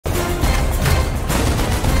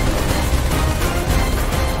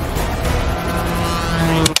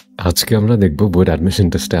আজকে আমরা দেখব বুয়েট অ্যাডমিশন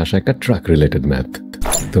টেস্টে আসা একটা ট্র্যাক রিলেটেড ম্যাথ।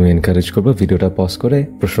 তুমি এনকারেজ করবো ভিডিওটা পজ করে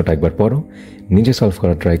প্রশ্নটা একবার পড়ো, নিজে সলভ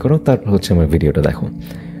করার ট্রাই করো, তারপর হচ্ছে আমার ভিডিওটা দেখো।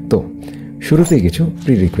 তো শুরুতেই কিছু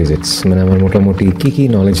প্রিরিকুইজিটস, মানে আমার মোটামুটি কী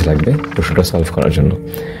নলেজ লাগবে প্রশ্নটা সলভ করার জন্য।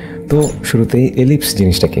 তো শুরুতেই এলিপস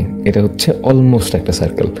জিনিসটা কি? এটা হচ্ছে অলমোস্ট একটা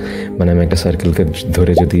সার্কেল, মানে আমি একটা সার্কেলকে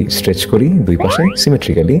ধরে যদি স্ট্রেচ করি দুই পাশে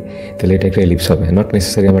সিমেট্রিক্যালি, তাহলে এটা একটা এলিপস হবে। নট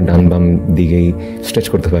নেসেসারি আমার ডান বাম দিকেই স্ট্রেচ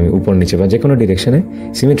করতে হবে, আমি উপর নিচে বা যে কোনো ডিরেকশনে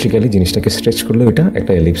সিমেট্রিক্যালি জিনিসটাকে স্ট্রেচ করলে ওইটা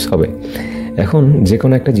একটা এলিপস হবে। এখন যে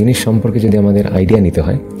কোনো একটা জিনিস সম্পর্কে যদি আমাদের আইডিয়া নিতে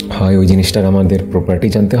হয়, হয় ওই জিনিসটার আমাদের প্রপার্টি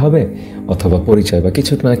জানতে হবে অথবা পরিচয় বা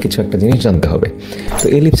কিছু না কিছু একটা জিনিস জানতে হবে। তো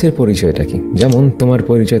এলিপসের পরিচয়টা কি? যেমন তোমার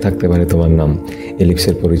পরিচয় থাকতে পারে তোমার নাম,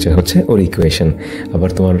 এলিপসের পরিচয় হচ্ছে ওর ইকুয়েশন। আবার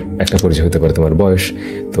তোমার একটা পরিচয় হতে পারে তোমার বয়স।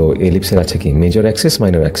 তো এলিপসের আছে কি মেজর অ্যাক্সিস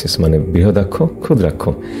মাইনর অ্যাক্সিস, মানে বৃহদাক্ষ ক্ষুদ্রাক্ষ।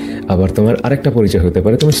 আবার তোমার আরেকটা পরিচয় হতে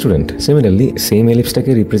পারে তুমি স্টুডেন্ট। সিমিলারলি সেম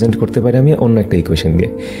এলিপসটাকে রিপ্রেজেন্ট করতে পারে আমি অন্য একটা ইকুয়েশন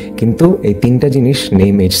দিয়ে। কিন্তু এই তিনটা জিনিস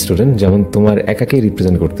নেম এজ স্টুডেন্ট যেমন তোমার একাকেই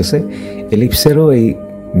রিপ্রেজেন্ট করতেছে, এলিপসেরও এই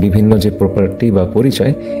বিভিন্ন যে প্রপার্টি বা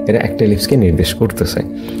পরিচয় এরা একটা এলিপসকে নির্দেশ করতেছে।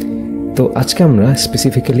 তো আজকে আমরা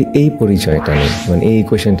স্পেসিফিক্যালি এই পরিচয়টা নিয়ে, মানে এই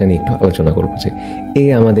ইকুয়েশনটা নিয়ে একটু আলোচনা করবো যে এই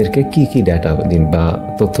আমাদেরকে কি ডাটা দিন বা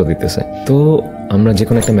তথ্য দিতেছে। তো আমরা যে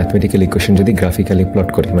কোনো একটা ম্যাথমেটিক্যাল ইকুয়েশন যদি গ্রাফিক্যালি প্লট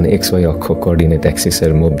করি, মানে এক্স ওয়াই অক্ষ কোঅর্ডিনেট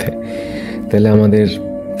অ্যাক্সিসের মধ্যে, তাহলে আমাদের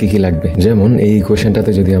কি লাগবে? যেমন এই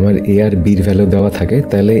ইকুয়েশনটাতে যদি আমার এ আর বির ভ্যালু দেওয়া থাকে,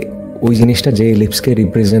 তাহলে ওই জিনিসটা যে এলিপসকে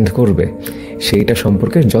রিপ্রেজেন্ট করবে সেইটা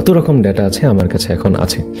সম্পর্কে যত রকম ডাটা আছে আমার কাছে এখন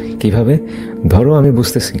আছে। কিভাবে? ধরো আমি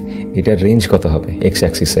বুঝতেছি এটার রেঞ্জ কত হবে এক্স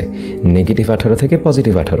অ্যাক্সিসে, -18 থেকে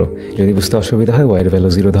 +18। যদি বুঝতে অসুবিধা হয় ওয়াইয়ের ভ্যালু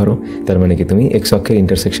 0 ধরো, তার মানে কি তুমি এক্স অক্ষের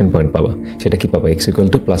ইন্টারসেকশন পয়েন্ট পাবা। সেটা কি পাবা? x =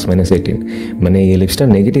 +-18, মানে এই এলিপসটা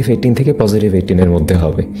 -18 থেকে +18 মধ্যে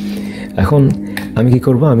হবে। এখন আমি কি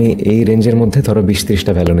করব? আমি এই রেঞ্জের মধ্যে ধরো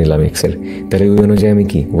 20-30টা ভ্যালু নিলাম এক্সের, তাহলে ওই অনুযায়ী আমি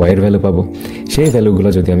কি ওয়াইয়ের ভ্যালু পাবো। সেই ভ্যালুগুলো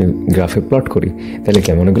যদি আমি গ্রাফে প্লট করি তাহলে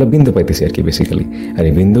কেমন ওগুলো বিন্দু পাইতেছি আর কি বেসিক্যালি। আর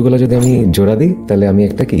এই বিন্দুগুলো যদি আমি জোড়া দিই তাহলে আমি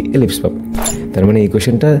একটা কি এলিপস পাবো। তার মানে এই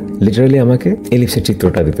ইকুয়েশনটা লিটারালি আমাকে এলিপসের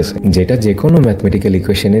চিত্রটা দিতেছে, যেটা যে কোনো ম্যাথমেটিক্যাল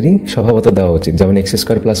ইকুয়েশনেরই স্বভাবত দেওয়া উচিত। যেমন x²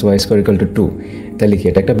 + y² = 2, তাহলে কি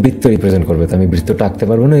এটা একটা বৃত্ত রিপ্রেজেন্ট করবে। তো আমি বৃত্তটা আঁকতে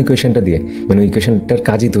পারবো না ইকুয়েশনটা দিয়ে, মানে ইকুয়েশনটার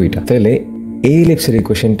কাজই তো ওইটা। তাহলে এই এলিপসের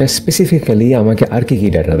ইকুয়েশনটা স্পেসিফিক্যালি আমাকে আর কি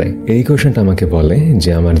ডাটা দেয়? এই ইকুয়েশনটা আমাকে বলে যে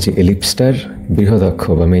আমার যে এলিপসটার বৃহদাক্ষ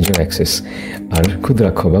বা মেজর অ্যাক্সিস আর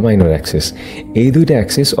ক্ষুদ্রাক্ষ বা মাইনর অ্যাক্সিস, এই দুইটা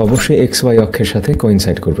অ্যাক্সিস অবশ্যই এক্স ওয়াই অক্ষের সাথে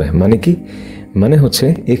কোইনসাইড করবে। মানে কি? মানে হচ্ছে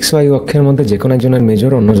এক্স ওয়াই অক্ষের মধ্যে যে কোনো একজনের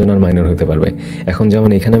মেজর অন্যজনের মাইনর হতে পারবে। এখন যেমন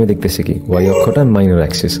এখানে আমি দেখতেছি কি ওয়াই অক্ষটা মাইনর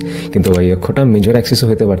অ্যাক্সিস, কিন্তু ওয়াই অক্ষটা মেজর অ্যাক্সিসও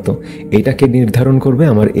হতে পারতো। এইটাকে নির্ধারণ করবে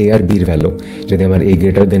আমার এ আর বির ভ্যালু। যদি আমার a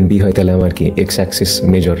 > b হয় তাহলে আমার কি এক্স অ্যাক্সিস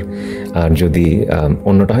মেজর, আর যদি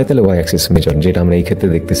অন্যটা হয় তাহলে ওয়াই অ্যাক্সিস মেজর, যেটা আমরা এই ক্ষেত্রে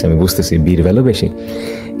দেখতেছি। আমি বুঝতেছি বির ভ্যালু বেশি,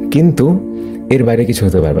 কিন্তু এর বাইরে কিছু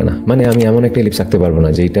হতে পারবে না। মানে আমি এমন একটা এলিপস আঁকতে পারবো না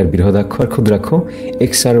যে এটার বৃহদাক্ষ আর ক্ষুদ্রাক্ষ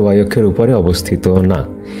এক্স আর ওয়াই অক্ষের উপরে অবস্থিত না,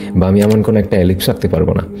 বা আমি এমন কোনো একটা এলিপস আঁকতে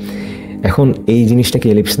পারবো না। এখন এই জিনিসটা কি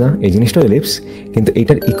এলিপস না? এই জিনিসটাও এলিপস, কিন্তু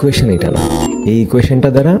এইটার ইকুয়েশন এটা না। এই ইকুয়েশনটা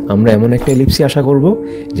দ্বারা আমরা এমন একটা এলিপসই আশা করব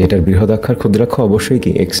যেটার বৃহদাক্ষ আর ক্ষুদ্রাক্ষ অবশ্যই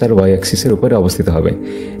কি এক্স আর ওয়াই অ্যাক্সিসের উপরে অবস্থিত হবে।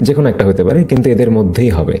 যে কোনো একটা হতে পারে, কিন্তু এদের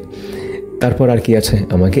মধ্যেই হবে। তারপর আর কি আছে?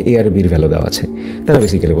 আমাকে এ আর বির ভ্যালু দেওয়া আছে। তারা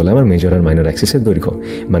বেসিক্যালি বলে আমার মেজর আর মাইনর অ্যাক্সিসের দৈর্ঘ্য,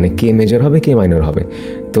 মানে কে মেজর হবে কে মাইনর হবে।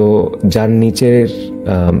 তো যার নিচের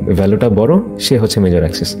ভ্যালুটা বড় সে হচ্ছে মেজর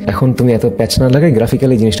অ্যাক্সিস। এখন তুমি এত প্যাচ না লাগাই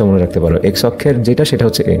গ্রাফিক্যালি জিনিসটা মনে রাখতে পারো। এক্স অক্ষের যেটা সেটা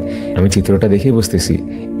হচ্ছে এ, আমি চিত্রটা দেখেই বুঝতেছি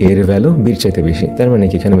এর ভ্যালু বির চাইতে বেশি, তার মানে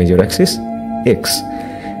কি এখানে মেজর অ্যাক্সিস এক্স।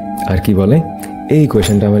 আর কি বলে এই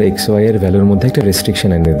ইকুয়েশনটা আমার এক্স ওয়াই এর ভ্যালুর মধ্যে একটা রেস্ট্রিকশন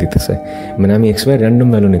এনে দিতেছে। মানে আমি এক্স ওয়াই র্যান্ডম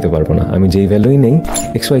ভ্যালু নিতে পারবো না। আমি যেই ভ্যালুই নেই,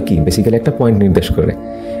 এক্স ওয়াই কি বেসিক্যালি একটা পয়েন্ট নির্দেশ করে।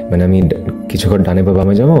 মানে আমি কিছু ঘর ডানে বা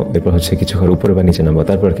বামে যাবো, এরপর হচ্ছে কিছু ঘর উপরে বা নিচে নামবো,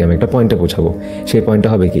 তারপর কি আমি একটা পয়েন্টে পৌঁছাবো। সেই পয়েন্টটা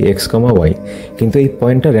হবে কি এক্স, ওয়াই। কিন্তু এই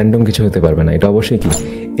পয়েন্টটা র্যান্ডম কিছু হতে পারবে না, এটা অবশ্যই কি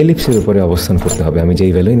এলিপসের উপরে অবস্থান করতে হবে, আমি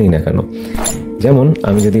যেই ভ্যালুই নেই না কেন। যেমন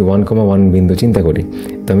আমি যদি 1,1 বিন্দু চিন্তা করি,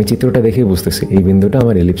 তো আমি চিত্রটা দেখেই বুঝতেছি এই বিন্দুটা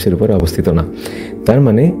আমার এলিপসের উপরে অবস্থিত না। তার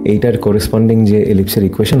মানে এইটার করেসপন্ডিং যে এলিপসের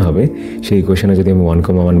ইকুয়েশন হবে, সেই ইকুয়েশনে যদি আমি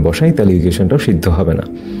 1,1 বসাই তাহলে ইকুয়েশনটাও সিদ্ধ হবে না।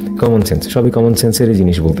 কমন সেন্স, সবই কমন সেন্সেরই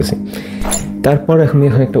জিনিস বলতেছি। তারপর এখন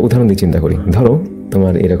একটা উদাহরণ দিয়ে চিন্তা করি। ধরো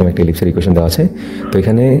তোমার এরকম একটা এলিপসের ইকুয়েশন দেওয়া আছে, তো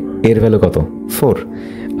এখানে এর ভ্যালু কত 4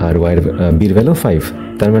 আর ওয়াইয়ের বির ভ্যালু 5।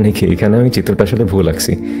 তার মানে কি এখানে আমি চিত্রটা আসলে ভুল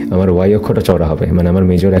আঁকছি। আমার ওয়াই অক্ষটা চড়া হবে, মানে আমার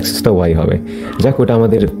মেজর অ্যাক্সিসটা ওয়াই হবে। যাক, ওটা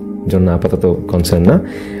আমাদের জন্য আপাতত কনসার্ন না।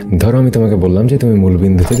 ধরো আমি তোমাকে বললাম যে তুমি মূল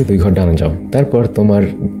বিন্দু থেকে 2 ঘর ডানে যাও, তারপর তোমার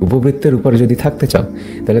উপবৃত্তের উপর যদি থাকতে চাও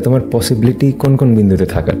তাহলে তোমার পসিবিলিটি কোন কোন বিন্দুতে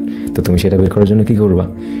থাকার, তো তুমি সেটা বের করার জন্য কি করবা?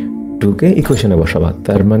 2কে ইকুয়েশনে বসাবা।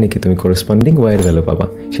 তার মানে কি তুমি করেসপন্ডিং ওয়াইয়ের ভ্যালু পাবা,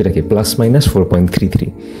 সেটা কি +-4.33।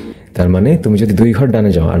 তার মানে তুমি যদি 2 ঘর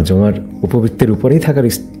ডানে যাও আর তোমার উপবৃত্তের উপরেই থাকার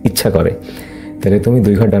ইচ্ছা করে, তাহলে তুমি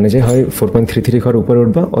 2 ঘর ডানে যে হয় 4.33 ঘর উপরে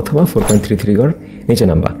উঠবা অথবা 4.33 ঘর নিচে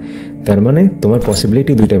নামবা। তার মানে তোমার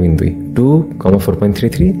পসিবিলিটি দুইটা বিন্দুই 2,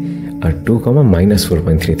 4.33 আর 2,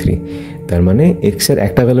 -4.33। তার মানে এক্স এর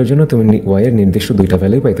একটা ভ্যালুর জন্য তুমি ওয়াই এর নির্দিষ্ট দুইটা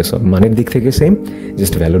ভ্যালুই পাইতেছো, মানের দিক থেকে সেম,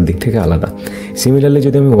 জাস্ট ভ্যালুর দিক থেকে আলাদা। সিমিলারলি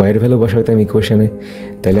যদি আমি ওয়াই এর ভ্যালু বসাইতাম ইকুয়েশনে,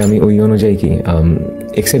 তাহলে আমি ওই অনুযায়ী কি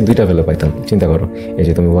এক্স এর দুইটা ভ্যালু পাইতাম। চিন্তা করো, এই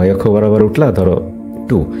যে তুমি ওয়াই অক্ষ বরাবর উঠলা ধরো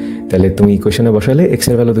 2, তাহলে তুমি ইকুয়েশনে বসালে এক্স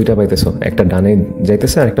এর ভ্যালু দুইটা পাইতেছো, একটা ডানে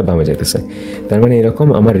যাইতেছে আর একটা বামে যাইতেছে। তার মানে এরকম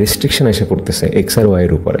আমার রেস্ট্রিকশন এসে পড়তেছে এক্স আর ওয়াই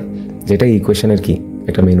এর উপরে, যেটা ইকুয়েশনের কি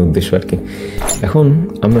একটা মেইন উদ্দেশ্য আর কি। এখন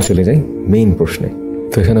আমরা চলে যাই মেইন প্রশ্নে।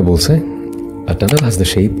 তো এখানে বলছে A tunnel has the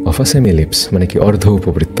shape of a semi-ellipse, মানে কি অর্ধ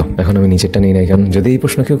উপবৃত্ত। এখন আমি নিচেরটা নিই নাই, কারণ যদি এই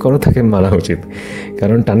প্রশ্ন কেউ করো থাকে মানা উচিত,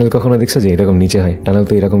 কারণ টানেল কখনো দেখছো যে এরকম নিচে হয়, টানেল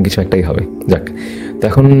তো এরকম কিছু একটাই হবে। যাক, তো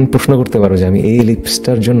এখন প্রশ্ন করতে পারো যে আমি এই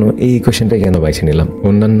এলিপসটার জন্য এই ইকুয়েশনটাই কেন বাইছে নিলাম,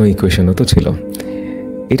 অন্যান্য ইকুয়েশনও তো ছিল।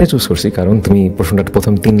 এটা চুজ করছি কারণ তুমি প্রশ্নটা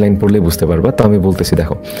প্রথম 3 লাইন পড়লে বুঝতে পারবা। তো আমি বলতেছি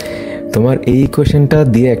দেখো, তোমার এই ইকুয়েশনটা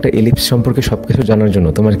দিয়ে একটা এলিপস সম্পর্কে সব কিছু জানার জন্য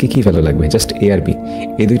তোমার কি ভ্যালু লাগবে, জাস্ট এ আর বি,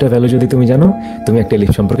 এই দুইটা ভ্যালু যদি তুমি জানো তুমি একটা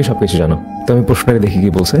এলিপস সম্পর্কে সব কিছু জানো। তো আমি প্রশ্নটা দেখি কি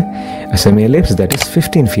বলছে, semi ellipse that is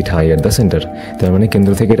 15 fit high at the centre. তার মানে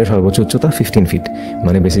কেন্দ্র থেকে এটা সর্বোচ্চ উচ্চতা 15 ফিট,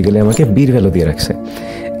 মানে বেসিক্যালি আমাকে বির ভ্যালু দিয়ে রাখছে।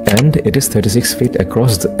 And it is 36 fit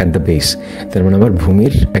across at the base. তার মানে আমার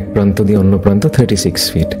ভূমির এক প্রান্ত দিয়ে অন্য প্রান্ত 36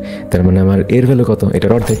 ফিট। তার মানে আমার এর ভ্যালু কত,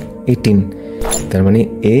 এটার অর্ধেক 18। তার মানে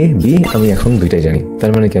এ বি আমি এখন দুইটাই জানি।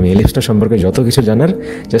 তার মানে কি আমি এলিপসটা সম্পর্কে যত কিছু জানার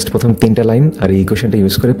জাস্ট প্রথম 3টা লাইন আর এই ইকুয়েশনটা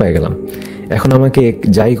ইউজ করে পেয়ে গেলাম। এখন আমাকে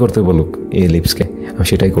যাই করতে বলুক এই এলিপসকে, আমি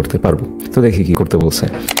সেটাই করতে পারবো। তো দেখি কি করতে বলছে।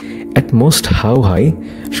 At most how high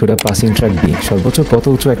should a passing track be? সর্বোচ্চ কত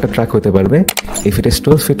উঁচু একটা ট্রাক হতে পারবে if it is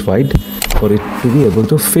 12 feet wide for it to be able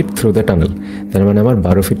to fit through the tunnel? তার মানে আমার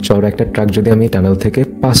 12 ফিট চওড়া একটা ট্রাক যদি আমি টানেল থেকে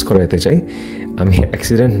পাস করাতে চাই, আমি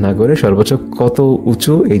অ্যাক্সিডেন্ট না করে সর্বোচ্চ কত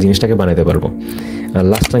উঁচু এই জিনিসটাকে বানাতে পারবো। আর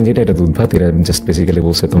লাস্ট লাইন যেটা, এটা উদ্ভাত, এরা জাস্ট বেসিক্যালি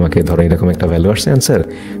বলছে তোমাকে ধরো এরকম একটা ভ্যালু আসছে অ্যান্সার,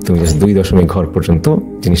 তুমি জাস্ট 2 ঘর পর্যন্ত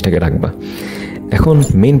জিনিসটাকে রাখবা। এখন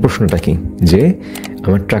মেইন প্রশ্নটা কি, যে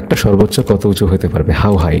আমার ট্রাকটা সর্বোচ্চ কত উঁচু হতে পারবে,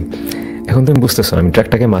 হাউ হাই। এখন তুমি বুঝতেছো আমি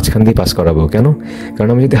ট্রাকটাকে মাঝখান দিয়ে পাস করাবো কেন, কারণ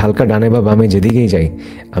আমি যদি হালকা ডানে বা বামে যেদিকেই যাই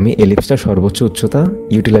আমি এলিপসটার সর্বোচ্চ উচ্চতা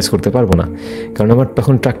ইউটিলাইজ করতে পারবো না। কারণ আমার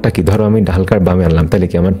তখন ট্রাকটা কি, ধরো আমি হালকার বামে আনলাম, তাহলে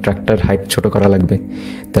কি আমার ট্রাকটার হাইট ছোট করা লাগবে।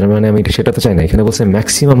 তার মানে আমি সেটা তো চাই না। এখানে বলছে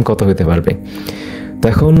ম্যাক্সিমাম কত হতে পারবে। তো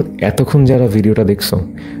এখন এতক্ষণ যারা ভিডিওটা দেখছো,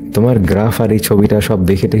 তোমার গ্রাফ আর এই ছবিটা সব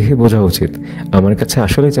দেখে দেখে বোঝা উচিত আমার কাছে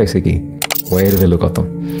আসলে চাইছে কি ওয়াইয়ের ভ্যালু কত।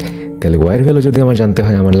 তাহলে ওয়াইয়ের ভ্যালু যদি আমার জানতে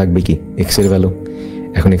হয় আমার লাগবে কি এক্সের ভ্যালু।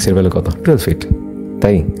 এখন এক্সের ভ্যালু কত, 12 ফিট,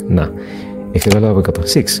 তাই না? এক্সের ভ্যালু হবে কত,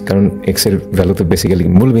 6, কারণ এক্সের ভ্যালু তো বেসিক্যালি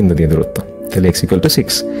মূলবিন্দু দিয়ে দূরত্ব। তাহলে x =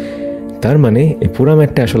 6। তার মানে এই পুরো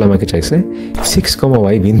ম্যাথটা আসলে আমাকে চাইছে 6,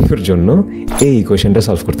 y বিন্দুর জন্য এই ইকুয়েশনটা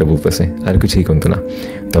সলভ করতে বলতেছে, আর কিছুই কিন্তু না।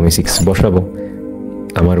 তো আমি 6 বসাবো,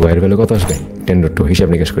 আমার ওয়াইয়ের ভ্যালু কত আসবে 10√2, হিসাব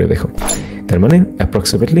নিকাশ করে দেখো। তার মানে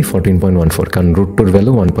অ্যাপ্রক্সিমেটলি 14.14, কারণ √2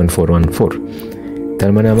 ভ্যালু 1.414।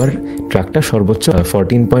 তার মানে আমার ট্রাকটা সর্বোচ্চ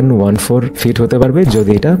 14.14 ফিট হতে পারবে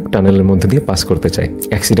যদি এটা টানেলের মধ্যে দিয়ে পাস করতে চাই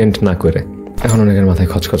অ্যাক্সিডেন্ট না করে। এখন অনেকের মাথায়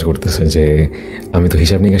খচখচ করতেছে যে আমি তো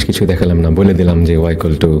হিসাব নিকাশ কিছুই দেখালাম না, বলে দিলাম যে y =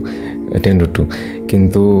 10√2,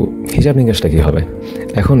 কিন্তু হিসাব নিকাশটা কী হবে?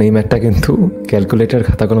 এখন এই ম্যাথটা কিন্তু ক্যালকুলেটর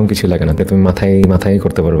খাতা কলম কিছু লাগে না, তাই তুমি মাথায়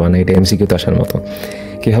করতে পারবা না, এটা MCQ-তে আসার মতো।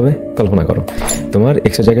 কী হবে কল্পনা করো, তোমার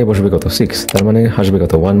এক্সের জায়গায় বসবে কত 6, তার মানে আসবে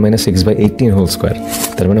কত 1 - 6/18 হোল স্কোয়ার,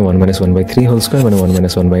 তার মানে 1 - 1/3 হোল স্কোয়ার, মানে 1 -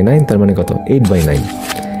 1/9, তার মানে কত 8/9।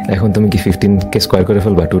 এখন তুমি কি 15কে স্কোয়ার করে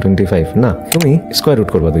ফেলবা 225? না, তুমি স্কোয়ার রুট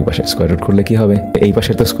করবা দুই পাশে। স্কোয়ার রুট করলে কি হবে, এই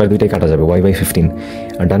পাশে তো স্কোয়ার দুইটাই কাটা যাবে, y/15,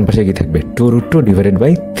 আর ডান পাশে কি থাকবে 2√2 /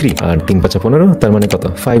 3, আর 3 × 5 = 15, তার মানে কত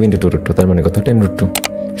 5 × 2√2, তার মানে কত 10√2।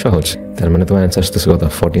 সহজ। তার মানে তোমার অ্যান্সার আসতেছে কত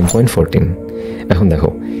 14.14। এখন দেখো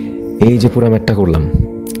এই যে পুরো ম্যাথটা করলাম,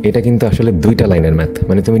 এটা কিন্তু আসলে 2টা লাইনের ম্যাথ,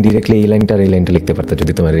 মানে তুমি ডিরেক্টলি এই লাইনটা আর এই লাইনটা লিখতে পারতো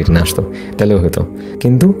যদি তোমার রিটেন আসতো, তাহলেও হতো।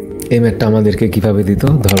 কিন্তু এই ম্যাথটা আমাদেরকে কীভাবে দিত,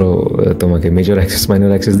 ধরো তোমাকে মেজর অ্যাক্সিস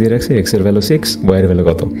মাইনর অ্যাক্সিস দিয়ে রাখছে, এক্সের ভ্যালু 6, ওয়াইয়ের ভ্যালু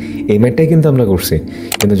কত, এই ম্যাথটাই কিন্তু আমরা করছি।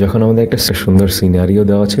 কিন্তু যখন আমাদের একটা সুন্দর সিনারিও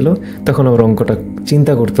দেওয়া ছিল তখন আমার অঙ্কটা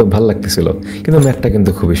চিন্তা করতে ভালো লাগতেছিল, কিন্তু ম্যাথটা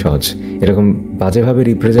কিন্তু খুবই সহজ। এরকম বাজেভাবে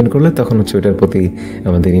রিপ্রেজেন্ট করলে তখন হচ্ছে ওইটার প্রতি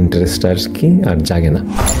আমাদের ইন্টারেস্ট আর কি আর জাগে না।